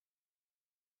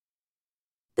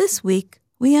This week,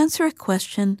 we answer a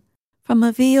question from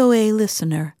a VOA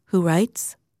listener who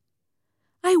writes,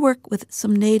 I work with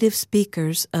some native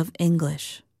speakers of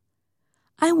English.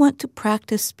 I want to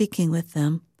practice speaking with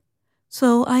them,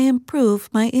 so I improve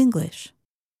my English.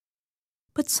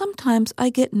 But sometimes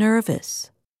I get nervous,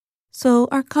 so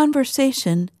our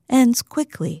conversation ends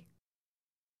quickly.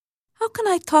 How can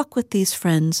I talk with these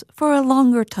friends for a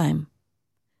longer time?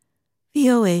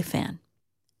 VOA fan.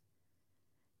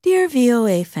 Dear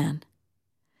VOA fan,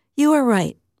 you are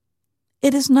right.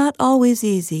 It is not always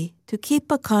easy to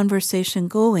keep a conversation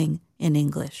going in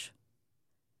English.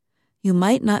 You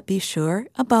might not be sure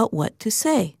about what to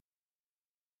say.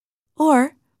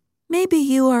 Or maybe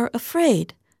you are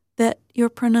afraid that your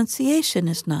pronunciation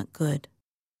is not good.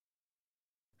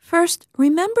 First,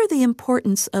 remember the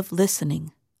importance of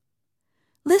listening.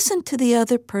 Listen to the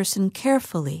other person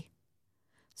carefully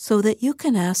so that you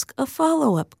can ask a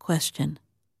follow-up question.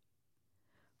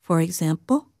 For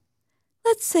example,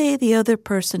 let's say the other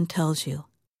person tells you,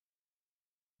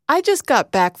 I just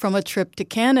got back from a trip to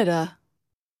Canada.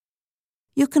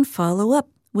 You can follow up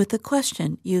with a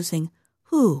question using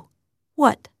who,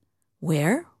 what,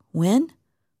 where, when,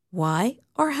 why,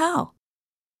 or how.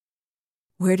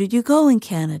 Where did you go in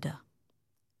Canada?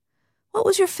 What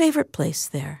was your favorite place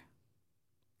there?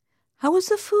 How was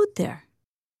the food there?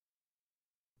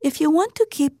 If you want to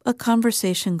keep a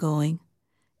conversation going,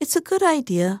 it's a good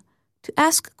idea to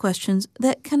ask questions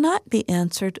that cannot be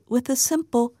answered with a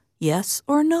simple yes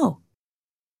or no.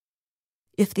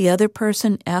 If the other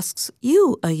person asks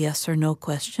you a yes or no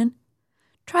question,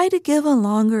 try to give a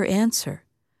longer answer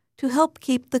to help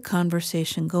keep the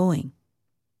conversation going.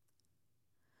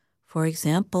 For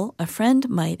example, a friend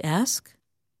might ask,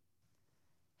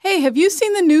 Hey, have you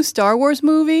seen the new Star Wars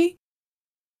movie?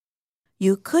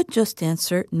 You could just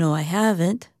answer, no, I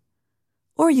haven't.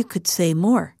 Or you could say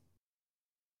more.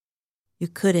 You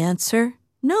could answer,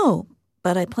 no,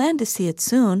 but I plan to see it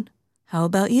soon. How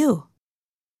about you?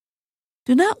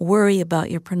 Do not worry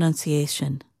about your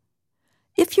pronunciation.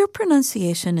 If your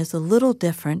pronunciation is a little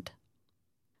different,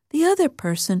 the other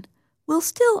person will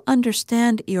still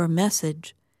understand your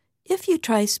message if you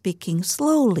try speaking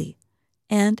slowly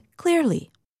and clearly.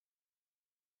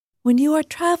 When you are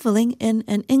traveling in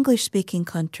an English-speaking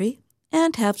country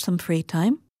and have some free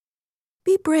time,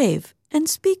 be brave and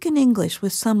speak in English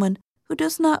with someone who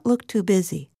does not look too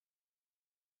busy.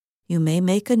 You may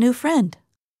make a new friend.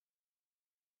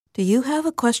 Do you have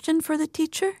a question for the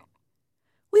teacher?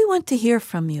 We want to hear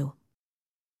from you.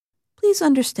 Please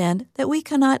understand that we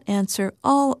cannot answer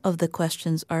all of the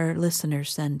questions our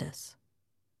listeners send us.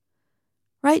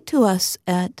 Write to us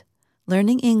at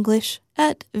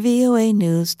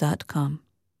learningenglish@voanews.com.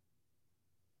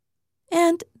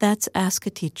 And that's Ask a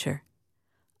Teacher.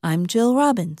 I'm Jill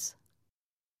Robbins.